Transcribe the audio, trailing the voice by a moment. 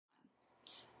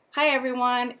Hi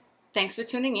everyone, thanks for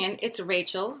tuning in. It's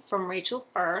Rachel from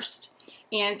RachaelFirst,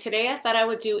 and today I thought I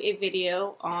would do a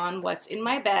video on what's in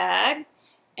my bag.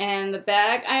 And the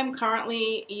bag I'm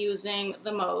currently using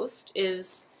the most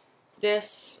is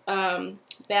this bag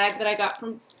that I got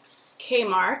from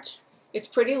Kmart. It's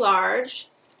pretty large.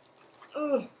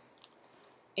 Ugh.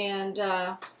 And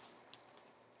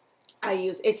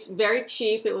it's very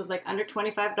cheap. It was like under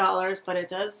 $25, but it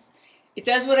does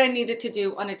what I need it to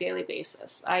do on a daily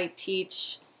basis. I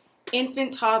teach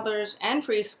infant, toddlers, and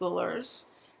preschoolers,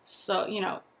 so,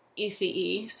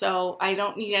 ECE, so I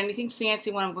don't need anything fancy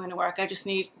when I'm going to work. I just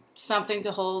need something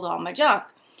to hold all my junk,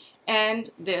 and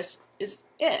this is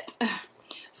it.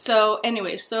 So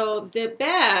anyway, so the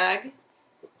bag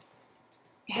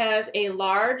has a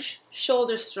large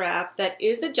shoulder strap that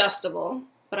is adjustable,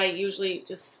 but I usually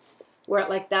just wear it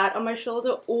like that on my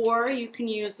shoulder, or you can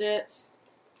use it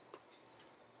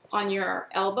on your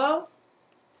elbow,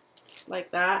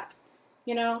 like that,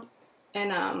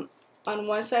 and on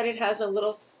one side it has a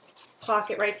little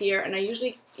pocket right here, and I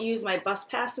usually use my bus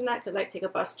pass in that because I take a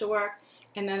bus to work,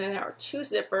 and then there are two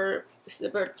zippered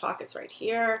pockets right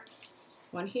here,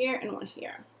 one here and one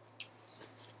here.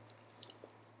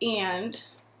 And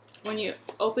when you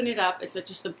open it up, it's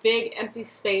just a big empty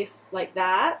space like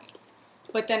that,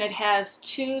 but then it has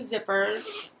two zipper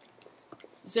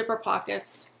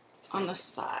pockets on the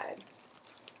side.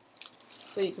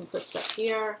 So you can put stuff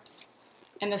here,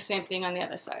 and the same thing on the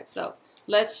other side. So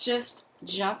let's just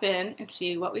jump in and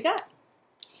see what we got.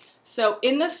 So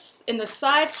in the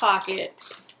side pocket,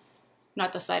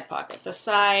 not the side pocket, the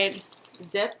side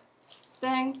zip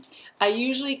thing, I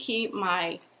usually keep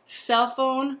my cell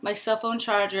phone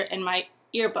charger, and my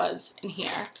earbuds in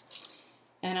here.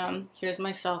 And here's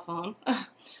my cell phone.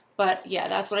 But yeah,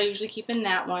 that's what I usually keep in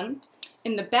that one.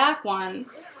 In the back one,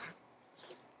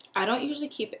 I don't usually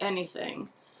keep anything.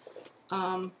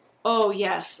 Oh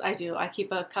yes, I do. I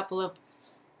keep a couple of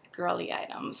girly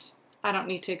items. I don't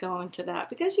need to go into that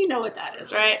because you know what that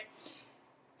is, right?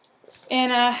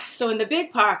 And so in the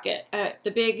big pocket,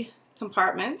 the big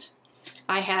compartment,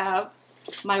 I have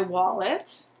my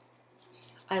wallet.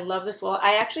 I love this wallet.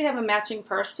 I actually have a matching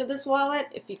purse to this wallet,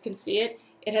 if you can see it.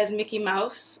 It has Mickey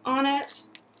Mouse on it,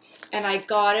 and I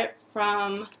got it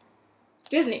from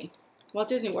Walt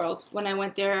Disney World, when I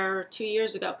went there 2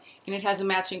 years ago, and it has a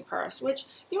matching purse, which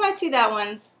you might see that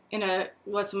one in a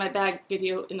what's in my bag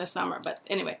video in the summer. But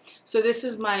anyway, so this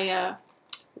is my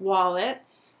wallet,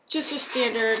 just a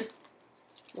standard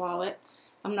wallet.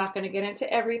 I'm not going to get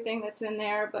into everything that's in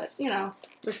there, but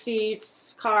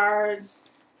receipts, cards,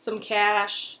 some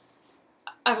cash,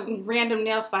 a random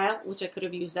nail file, which I could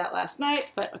have used that last night,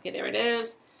 but okay, there it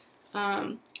is.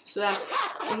 So that's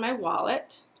in my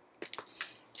wallet.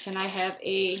 And I have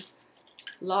a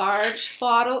large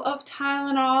bottle of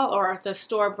Tylenol, or the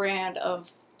store brand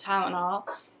of Tylenol.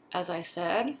 As I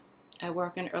said, I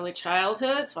work in early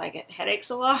childhood, so I get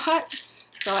headaches a lot.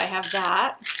 So I have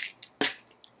that.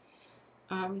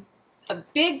 A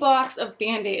big box of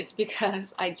Band-Aids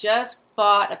because I just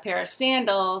bought a pair of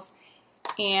sandals,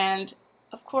 and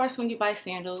of course when you buy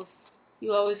sandals,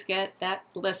 you always get that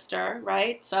blister,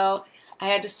 right? So I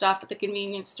had to stop at the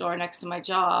convenience store next to my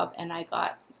job, and I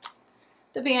got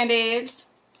the Band-Aids,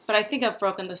 but I think I've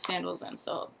broken the sandals in,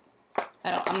 so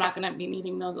I'm not going to be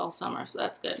needing those all summer, so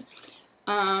that's good.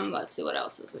 Let's see what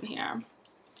else is in here.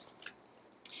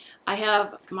 I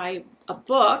have a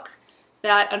book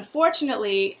that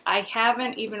unfortunately I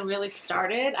haven't even really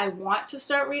started. I want to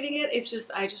start reading it. It's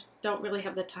just I just don't really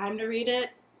have the time to read it,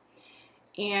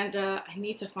 and I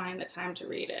need to find the time to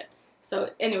read it. So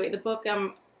anyway, the book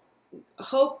I'm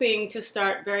hoping to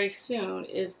start very soon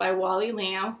is by Wally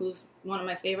Lamb, who's one of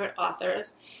my favorite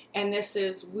authors, and this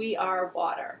is We Are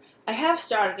Water. I have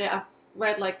started it. I've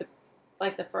read like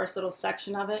the first little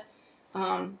section of it,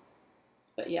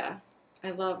 but yeah,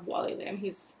 I love Wally Lamb.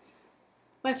 He's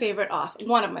my favorite author,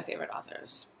 one of my favorite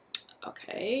authors.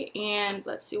 Okay, and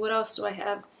let's see, what else do I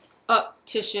have? Oh,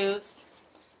 tissues.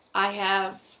 I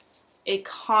have a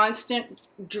constant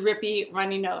drippy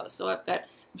runny nose, so I'm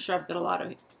sure I've got a lot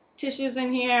of tissues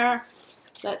in here.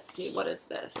 Let's see, what is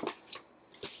this?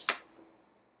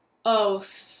 Oh,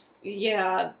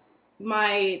 yeah,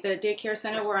 the daycare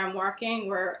center where I'm working,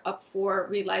 we're up for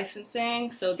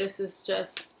relicensing, so this is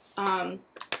just a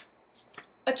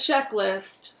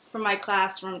checklist for my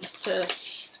classroom,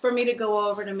 just for me to go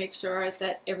over to make sure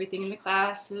that everything in the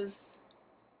class is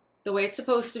the way it's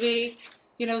supposed to be.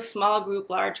 Small group,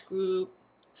 large group,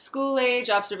 school age,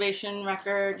 observation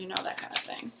record, that kind of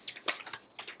thing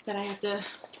that I have to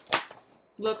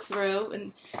look through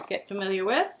and get familiar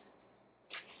with.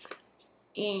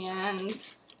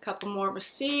 And couple more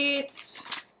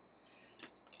receipts.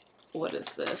 What is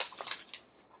this?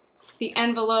 The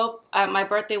envelope. My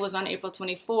birthday was on April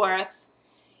 24th,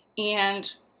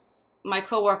 and my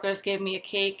coworkers gave me a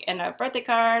cake and a birthday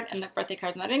card, and the birthday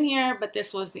card's not in here, but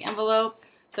this was the envelope.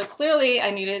 So clearly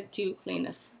I needed to clean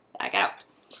this bag out.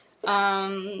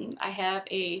 I have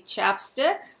a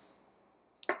chapstick,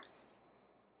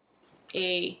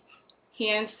 a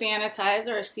hand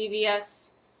sanitizer, a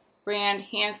CVS brand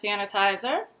hand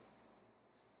sanitizer,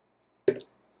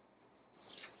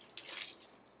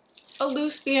 a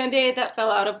loose Band-Aid that fell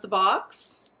out of the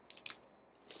box,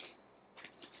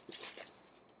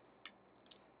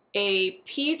 a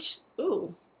peach,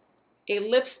 a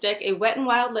lipstick, a Wet n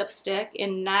Wild lipstick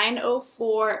in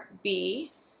 904B.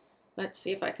 Let's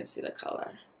see if I can see the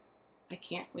color. I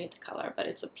can't read the color, but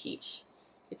it's a peach.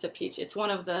 It's a peach. It's one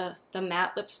of the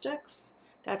matte lipsticks.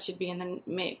 That should be in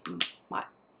the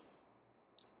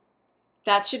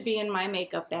that should be in my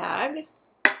makeup bag.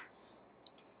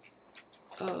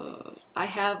 I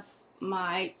have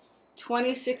my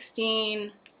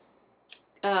 2016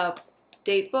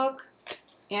 date book,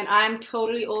 and I'm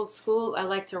totally old school. I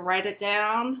like to write it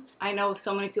down. I know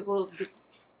so many people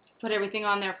put everything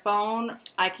on their phone.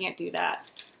 I can't do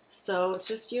that. So it's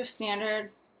just your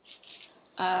standard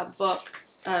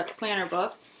planner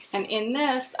book. And in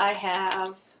this I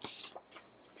have,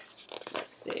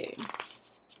 let's see,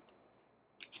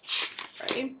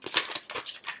 right?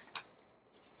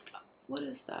 What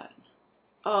is that?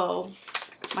 Oh,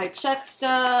 my check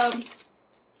stub,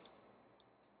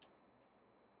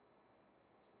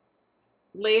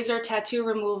 laser tattoo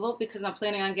removal, because I'm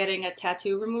planning on getting a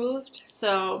tattoo removed.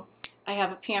 So I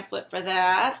have a pamphlet for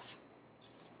that.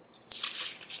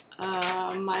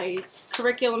 My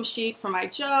curriculum sheet for my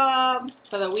job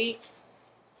for the week,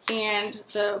 and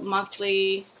the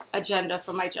monthly agenda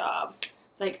for my job,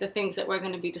 like the things that we're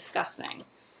going to be discussing.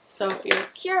 So if you're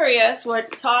curious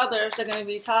what toddlers are going to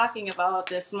be talking about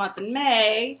this month in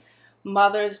May,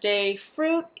 Mother's Day,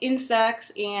 fruit,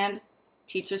 insects, and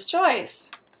Teacher's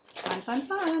Choice. Fun, fun,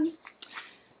 fun.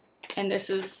 And this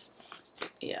is,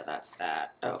 yeah, that's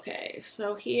that. Okay,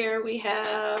 so here we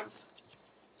have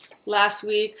last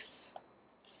week's,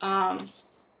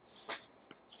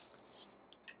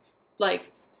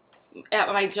 like at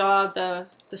my job, the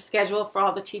schedule for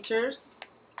all the teachers.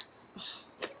 Oh,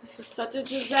 this is such a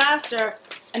disaster.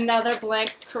 Another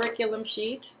blank curriculum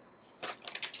sheet.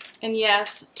 And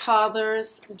yes,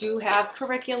 toddlers do have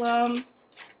curriculum.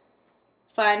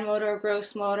 Fine motor,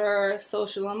 gross motor,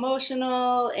 social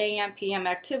emotional, AM, PM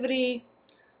activity,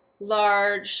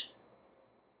 large,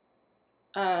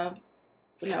 no,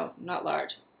 not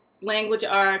large, language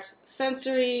arts,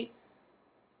 sensory,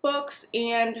 books,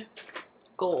 and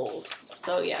goals.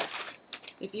 So yes,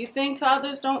 if you think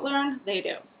toddlers don't learn, they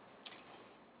do.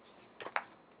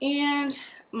 And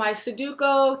my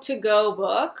Sudoku to go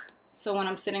book. So when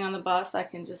I'm sitting on the bus, I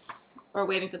can just, or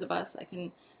waiting for the bus, I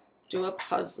can do a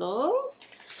puzzle.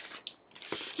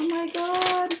 Oh my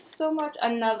God, it's so much.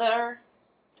 Another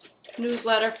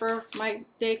newsletter for my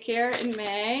daycare in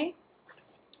May.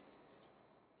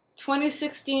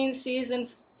 2016 season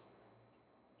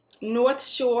North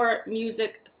Shore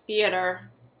Music Theater,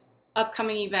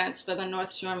 upcoming events for the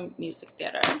North Shore Music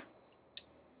Theater.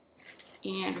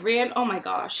 And oh my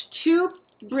gosh, 2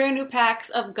 brand new packs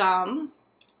of gum,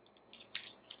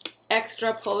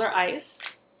 extra polar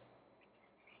ice.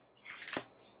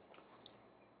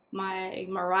 My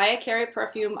Mariah Carey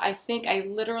perfume, I think I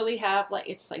literally have, like,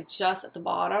 it's like just at the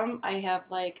bottom. I have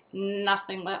like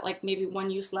nothing left, like maybe 1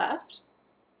 use left.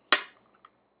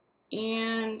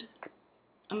 And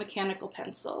a mechanical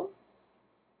pencil.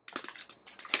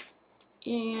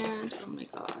 And, oh my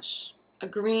gosh, a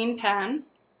green pen.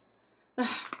 And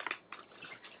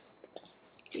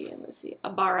let's see, a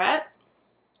barrette.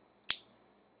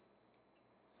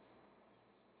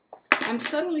 I'm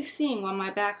suddenly seeing why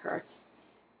my back hurts.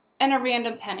 And a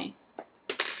random penny.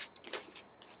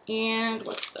 And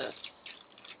what's this?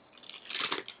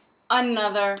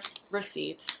 Another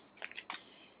receipt.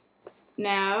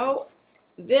 Now,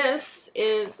 this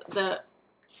is the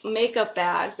makeup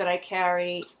bag that I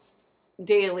carry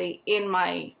daily in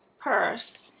my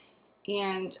purse.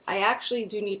 And I actually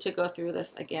do need to go through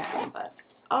this again, but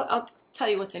I'll tell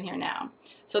you what's in here now.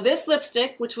 So this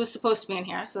lipstick, which was supposed to be in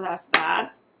here, so that's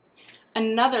that.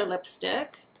 Another lipstick.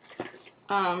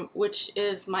 Which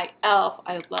is my e.l.f.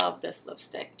 I love this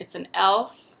lipstick. It's an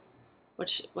e.l.f.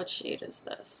 What shade is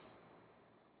this?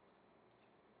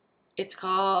 It's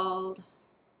called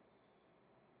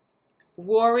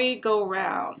Rory Go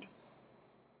Round.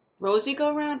 Rosie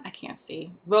Go Round? I can't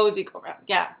see. Rosie Go Round.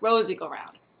 Yeah, Rosie Go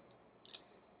Round.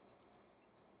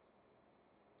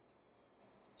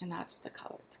 And that's the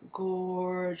color. It's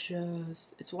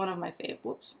gorgeous. It's one of my favorite.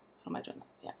 Whoops. How am I doing that?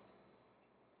 Yeah.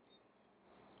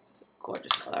 It's a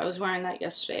gorgeous color. I was wearing that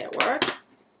yesterday at work.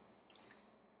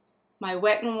 My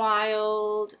Wet n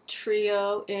Wild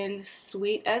Trio in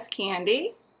Sweet as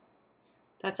Candy.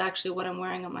 That's actually what I'm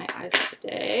wearing on my eyes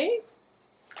today.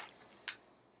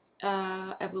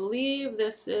 I believe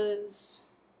this is...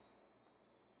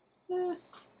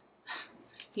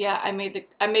 yeah, I make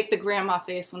the grandma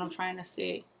face when I'm trying to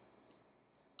see.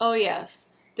 Oh yes,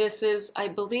 this is, I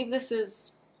believe this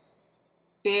is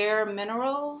Bare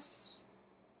Minerals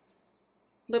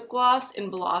lip gloss in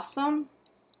Blossom.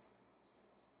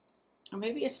 Or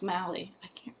maybe it's Mally, I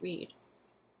can't read.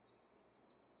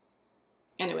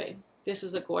 Anyway, this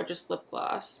is a gorgeous lip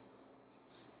gloss.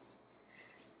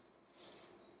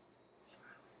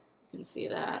 You can see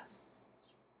that.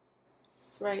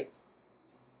 It's right.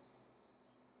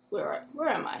 Where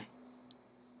am I?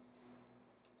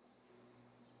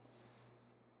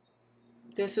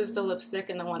 This is the lipstick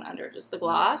and the one under it is the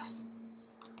gloss.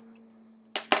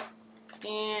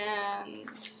 And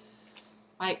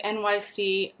my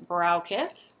NYC Brow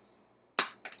Kit.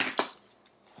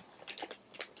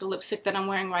 The lipstick that I'm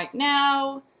wearing right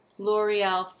now,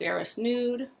 L'Oreal Ferris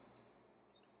Nude.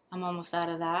 I'm almost out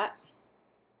of that.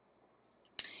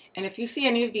 And if you see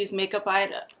any of these makeup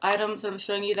items that I'm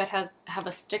showing you that have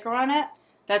a sticker on it,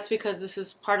 that's because this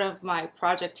is part of my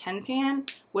Project 10 pan,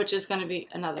 which is going to be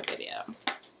another video.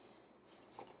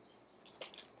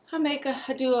 I make a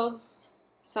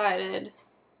dual-sided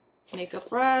makeup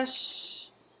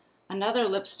brush, another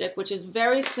lipstick, which is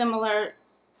very similar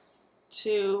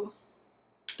to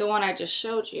the one I just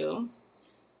showed you.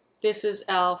 This is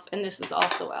e.l.f. and this is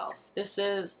also e.l.f. This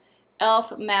is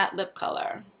e.l.f. Matte Lip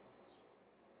Color.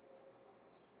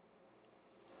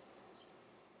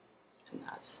 And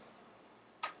that's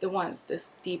the one,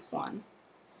 this deep one.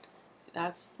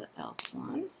 That's the e.l.f.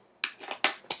 one.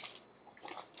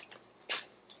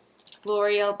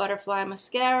 L'Oreal Butterfly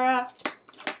Mascara.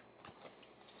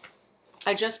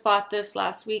 I just bought this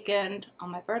last weekend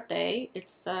on my birthday.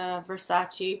 It's a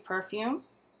Versace perfume.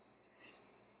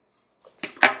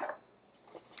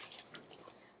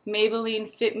 Maybelline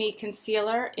Fit Me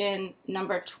Concealer in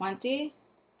number 20.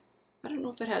 I don't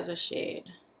know if it has a shade.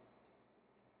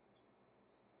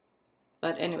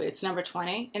 But anyway, it's number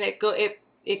 20. And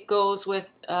it goes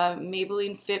with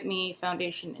Maybelline Fit Me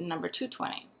Foundation in number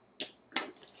 220.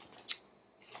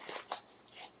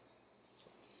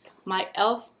 My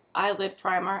e.l.f. eyelid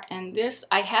primer, and this,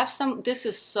 I have some, this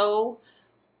is so,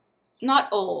 not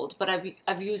old, but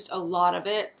I've used a lot of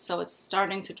it, so it's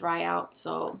starting to dry out,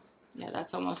 so yeah,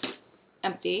 that's almost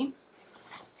empty.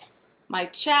 My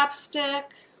chapstick,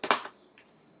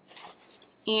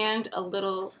 and a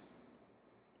little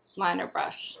liner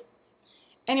brush.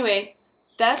 Anyway,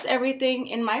 that's everything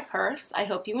in my purse. I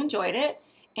hope you enjoyed it,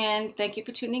 and thank you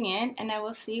for tuning in, and I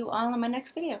will see you all in my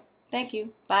next video. Thank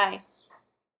you. Bye.